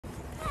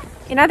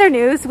In other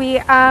news, we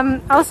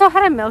also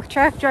had a milk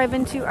truck drive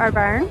into our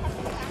barn.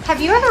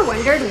 Have you ever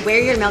wondered where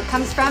your milk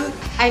comes from?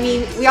 I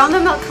mean, we all know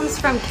milk comes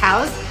from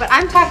cows, but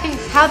I'm talking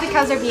how the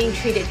cows are being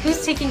treated,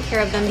 who's taking care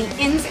of them, the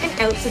ins and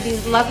outs of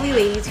these lovely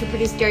ladies who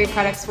produce dairy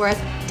products for us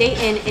day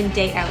in and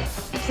day out.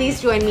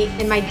 Please join me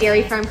in my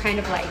dairy farm kind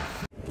of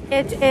life.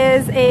 It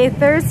is a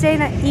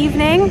Thursday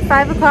evening,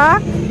 5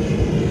 o'clock.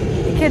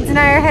 The kids and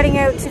I are heading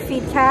out to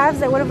feed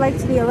calves. I would have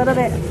liked to be a little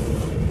bit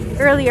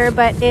earlier,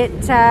 but it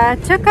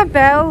took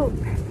about,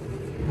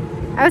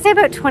 I would say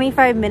about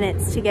 25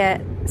 minutes to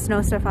get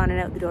snow stuff on and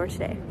out the door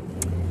today.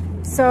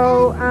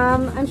 So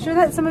I'm sure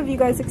that some of you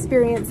guys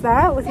experienced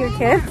that with your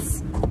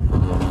kids.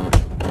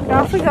 And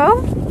off we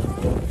go.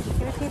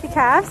 Gonna feed the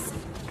calves.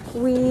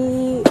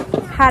 We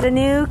had a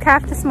new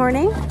calf this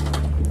morning.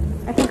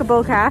 I think a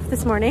bull calf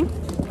this morning.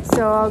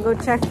 So I'll go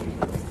check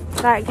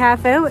that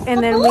calf out.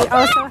 And then we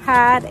also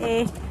had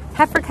a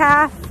heifer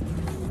calf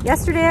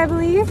yesterday, I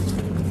believe.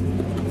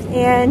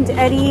 And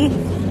Eddie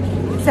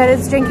said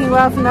it's drinking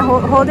well from the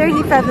holder.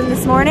 He fed them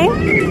this morning.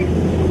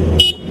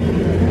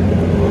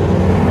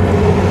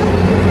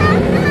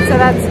 So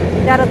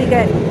that'll be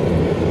good.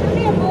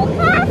 A bull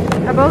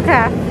calf? A bull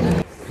calf.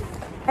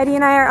 Eddie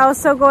and I are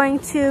also going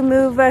to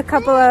move a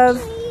couple of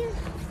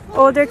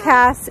older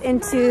calves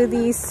into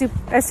the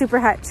super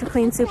hutch, a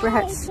clean super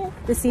hutch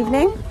this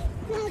evening.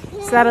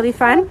 So that'll be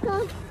fun.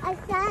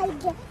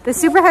 The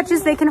super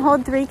hutches, they can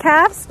hold 3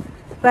 calves,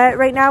 but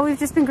right now we've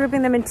just been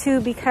grouping them in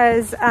 2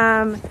 because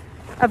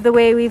of the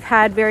way we've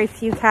had very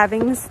few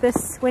calvings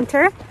this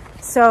winter.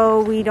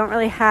 So we don't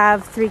really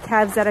have 3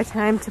 calves at a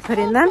time to put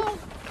in them.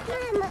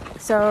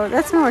 So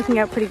that's been working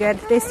out pretty good.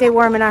 They stay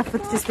warm enough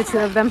with just the 2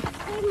 of them.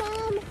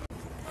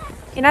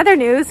 In other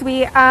news,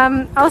 we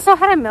also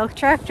had a milk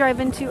truck drive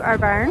into our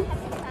barn.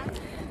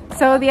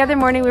 So the other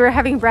morning we were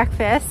having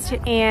breakfast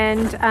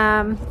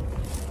and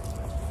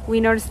we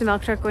noticed the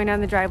milk truck going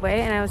down the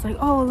driveway and I was like,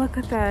 oh, look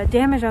at the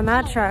damage on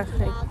that truck.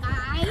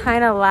 Like,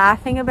 kind of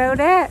laughing about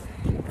it.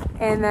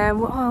 And then,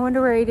 oh, I wonder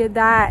where he did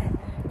that.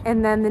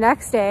 And then the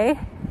next day,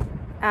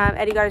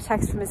 Eddie got a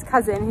text from his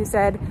cousin who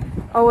said,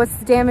 oh, what's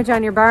the damage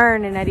on your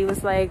barn? And Eddie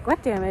was like,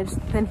 what damage?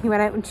 Then he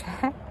went out and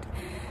checked.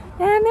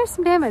 And there's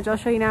some damage, I'll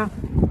show you now.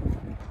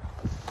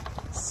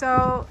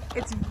 So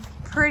it's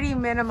pretty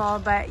minimal,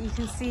 but you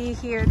can see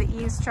here the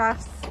eaves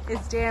trough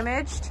is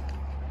damaged.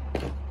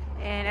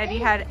 And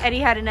Eddie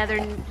had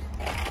another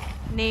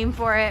name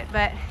for it,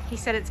 but he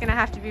said it's gonna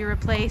have to be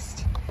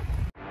replaced.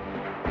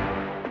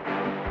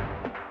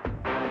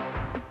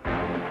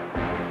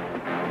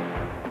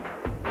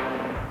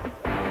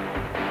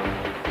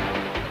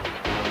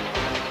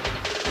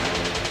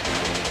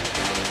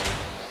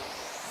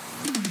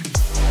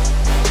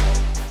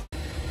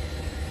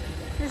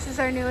 This is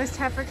our newest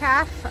heifer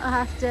calf. I'll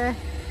have to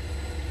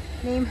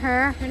name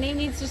her. Her name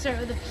needs to start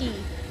with a P.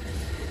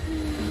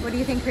 What do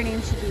you think her name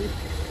should be?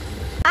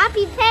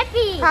 Poppy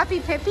Peppy. Poppy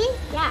Pippi?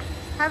 Yeah.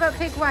 How about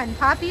pick one?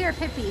 Poppy or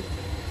Pippi?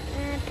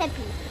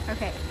 Peppy.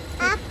 Okay.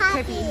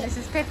 Poppy. Pippi. This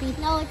is Pippi.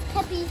 No, it's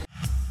Peppy.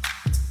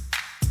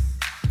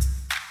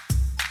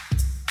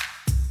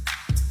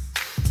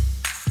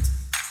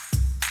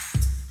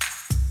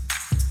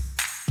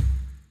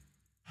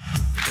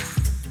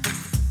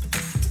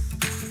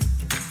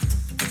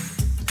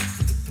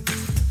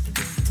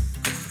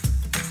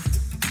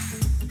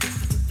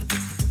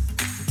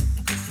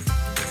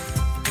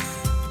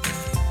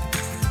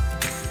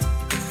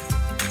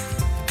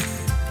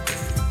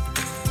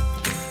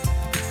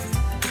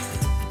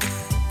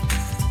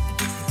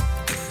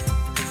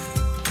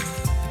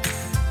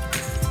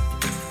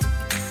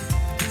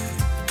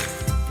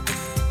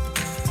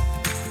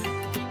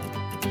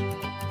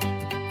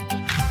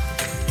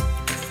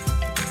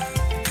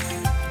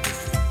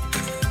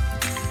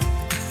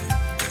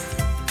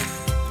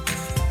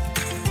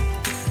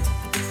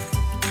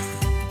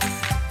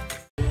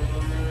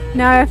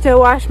 Now I have to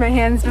wash my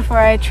hands before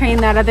I train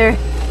that other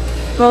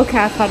bull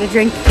calf how to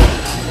drink.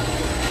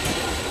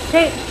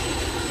 Okay,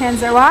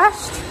 hands are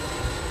washed.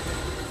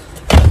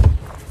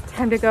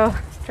 Time to go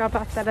drop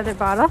off that other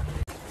bottle.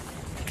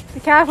 The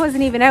calf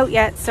wasn't even out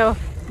yet, so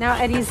now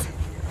Eddie's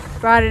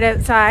brought it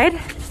outside.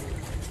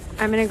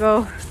 I'm gonna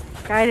go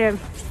guide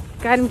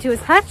him to his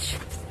hutch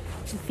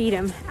and feed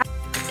him.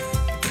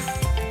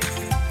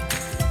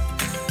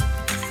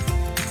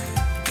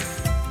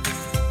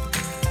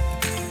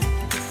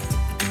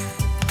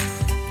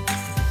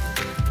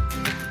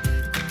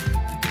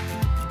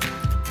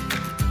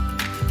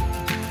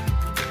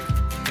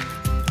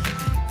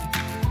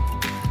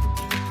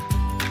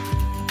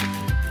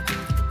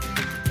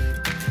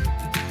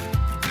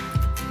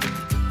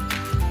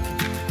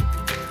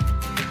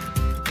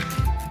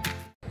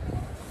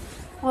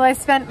 Well, I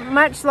spent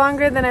much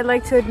longer than I'd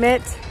like to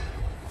admit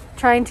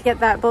trying to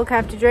get that bull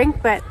calf to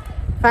drink, but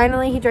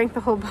finally he drank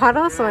the whole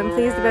bottle, so I'm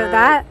pleased about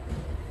that.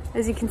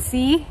 As you can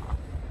see,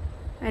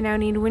 I now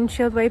need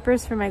windshield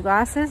wipers for my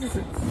glasses as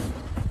it's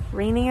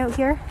raining out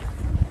here.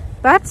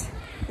 But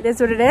it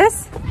is what it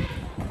is,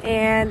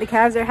 and the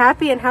calves are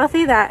happy and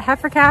healthy. That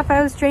heifer calf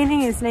I was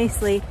training is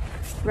nicely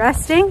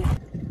resting.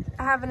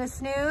 having a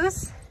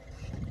snooze.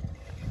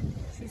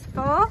 She's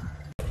full.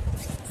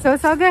 So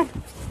it's all good.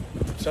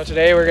 So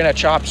today we're gonna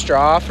chop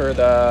straw for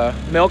the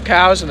milk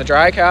cows and the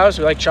dry cows.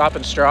 We like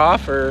chopping straw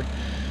for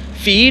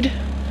feed,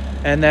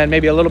 and then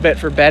maybe a little bit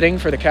for bedding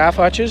for the calf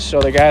hutches. So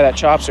the guy that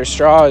chops their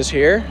straw is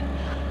here,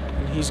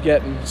 and he's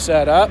getting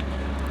set up.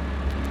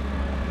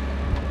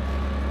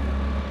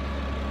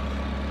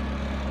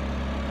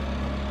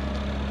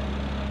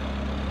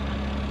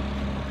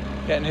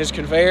 Getting his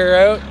conveyor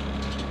out,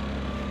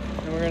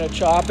 and we're gonna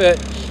chop it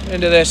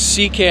into this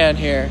C-can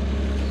here.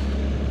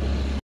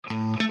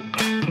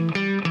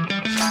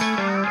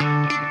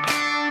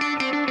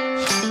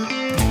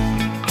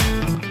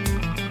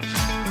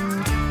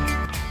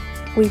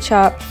 We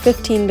chop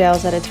 15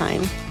 bales at a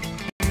time.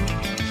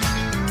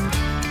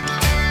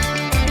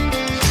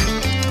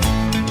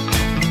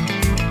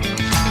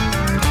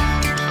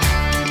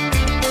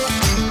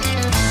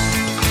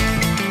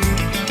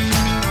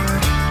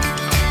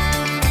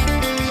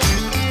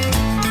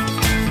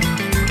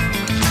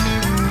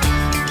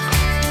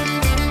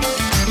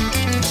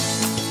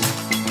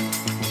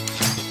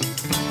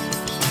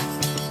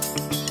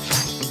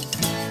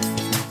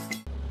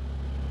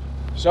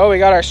 So we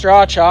got our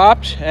straw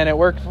chopped and it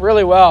worked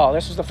really well.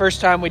 This was the first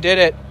time we did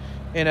it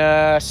in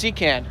a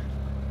C-can.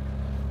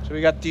 So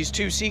we got these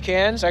two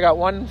C-cans. I got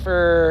one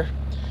for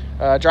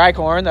dry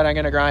corn that I'm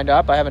gonna grind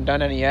up. I haven't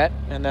done any yet.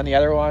 And then the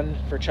other one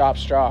for chopped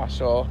straw.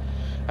 So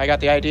I got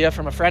the idea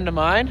from a friend of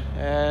mine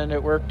and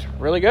it worked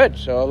really good.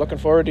 So looking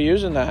forward to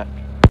using that.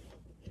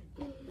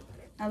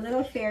 A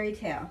little fairy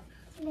tale.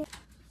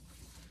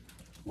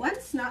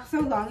 Once, not so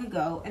long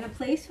ago, in a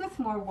place with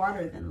more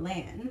water than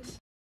land,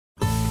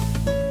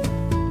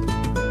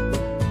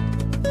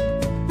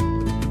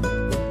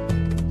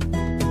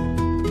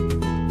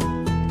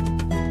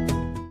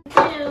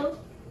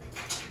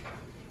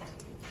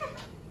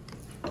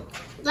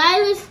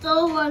 Lila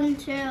stole one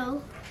too.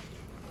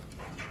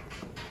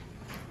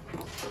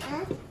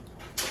 Huh?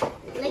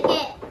 Look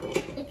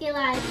at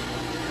Lila.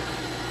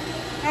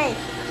 Hey,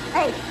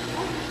 hey.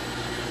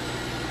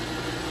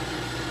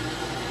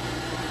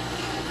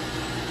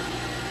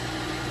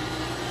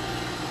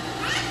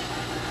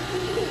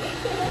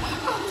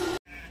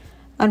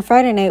 On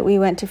Friday night, we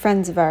went to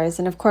friends of ours,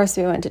 and of course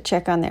we went to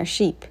check on their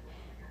sheep.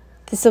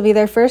 This will be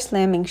their first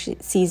lambing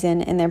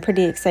season, and they're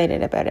pretty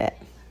excited about it.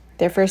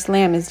 Their first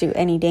lamb is due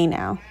any day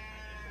now.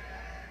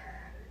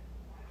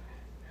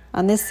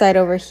 On this side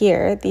over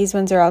here, these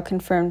ones are all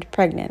confirmed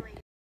pregnant.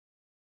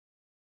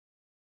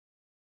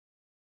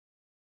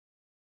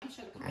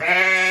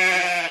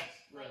 Yeah,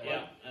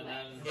 and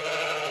then the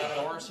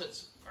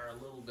Dorsets are a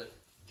little bit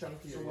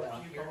chunkier.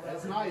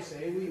 That's nice,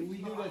 eh? We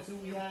do that too.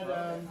 We had,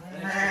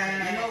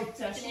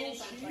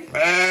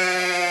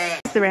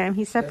 It's the ram,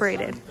 he's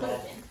separated.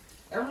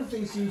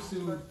 everything seems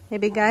to Hey,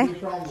 big guy. be a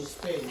problem with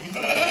space.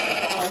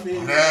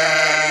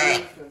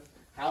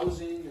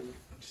 Housing and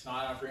It's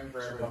not enough room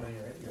for everybody.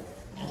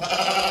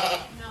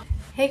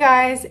 Hey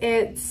guys,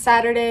 it's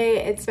Saturday.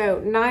 It's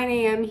about 9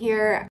 a.m.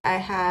 here. I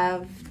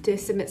have to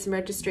submit some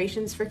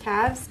registrations for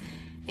calves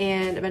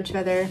and a bunch of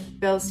other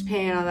bills to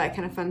pay and all that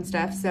kind of fun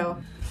stuff. So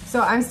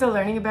I'm still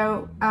learning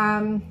about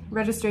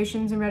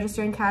registrations and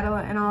registering cattle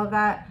and all of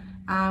that.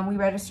 We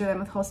register them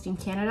with Holstein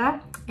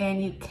Canada,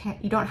 and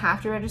you don't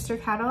have to register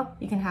cattle.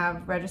 You can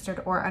have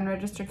registered or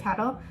unregistered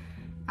cattle.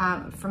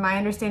 From my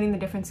understanding, the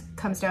difference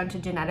comes down to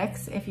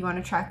genetics. If you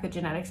want to track the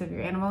genetics of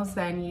your animals,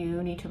 then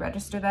you need to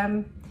register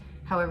them.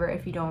 However,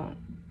 if you don't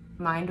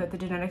mind what the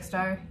genetics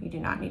are, you do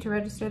not need to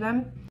register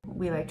them.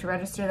 We like to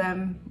register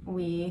them.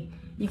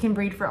 You can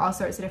breed for all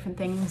sorts of different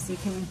things. You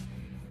can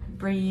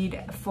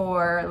breed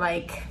for,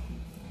 like,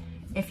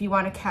 if you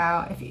want a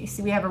cow,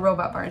 see, we have a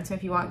robot barn, so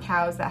if you want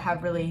cows that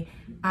have really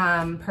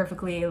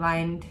perfectly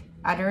aligned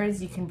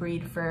udders, you can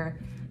breed for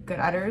good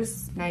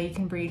udders. Now you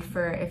can breed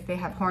for if they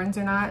have horns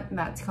or not, and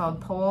that's called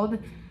polled.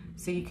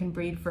 So you can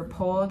breed for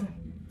polled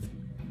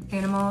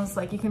animals.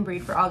 Like, you can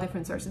breed for all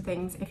different sorts of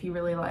things. If you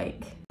really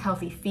like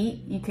healthy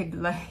feet, you could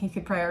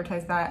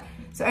prioritize that.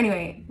 So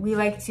anyway, we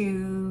like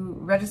to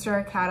register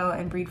our cattle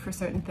and breed for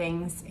certain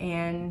things,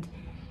 and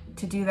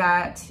to do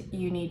that,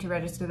 you need to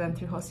register them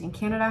through Holstein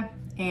Canada.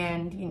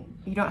 And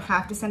you don't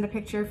have to send a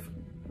picture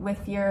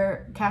with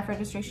your calf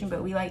registration,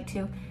 but we like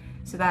to,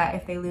 so that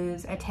if they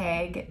lose a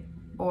tag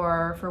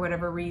or for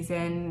whatever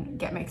reason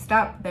get mixed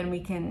up, then we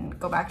can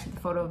go back to the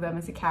photo of them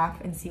as a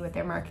calf and see what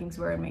their markings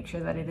were and make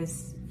sure that it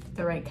is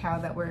the right cow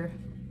that we're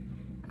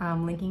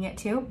linking it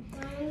to.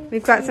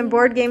 We've got some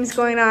board games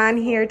going on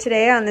here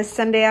today on this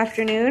Sunday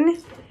afternoon.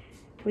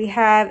 We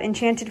have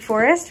Enchanted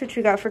Forest, which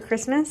we got for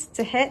Christmas. It's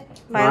a hit.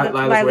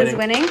 Lila's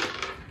winning.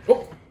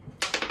 Oh.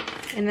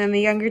 And then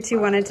the younger two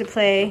wanted to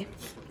play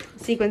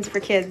Sequence for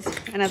Kids,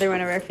 another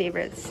one of our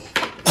favorites.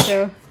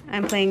 So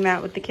I'm playing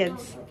that with the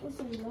kids.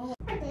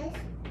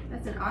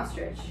 That's an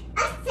ostrich.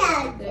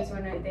 There's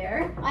one right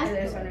there, and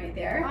there's one right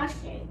there.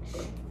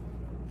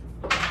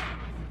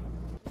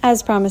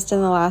 As promised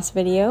in the last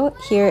video,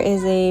 here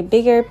is a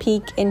bigger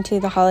peek into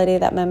the holiday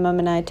that my mom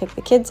and I took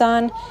the kids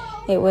on.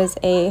 It was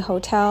a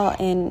hotel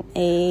in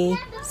a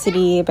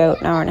city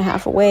about an hour and a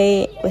half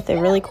away with a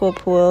really cool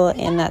pool,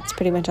 and that's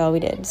pretty much all we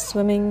did.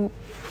 Swimming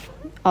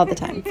all the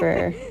time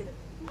for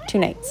 2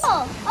 nights.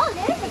 Oh,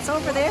 there's It's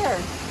over there.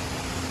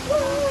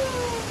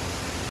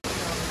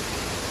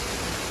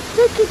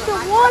 Look at the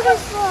water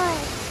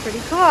slide.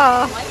 Pretty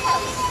cool.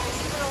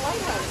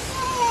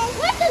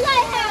 Where's the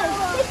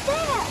lighthouse? It's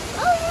there.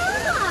 Oh,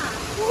 yeah.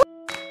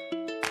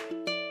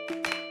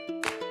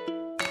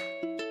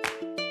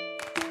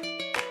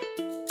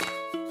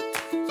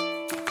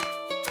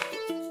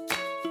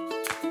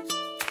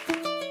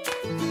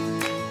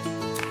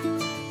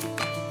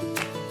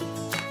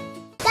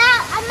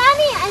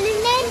 Mommy, I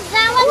named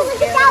that one.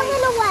 Look at that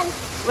little one.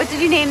 What did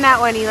you name that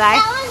one, Eli?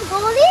 That one's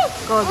Goldie.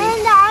 Goldie.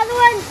 And the other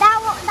one, that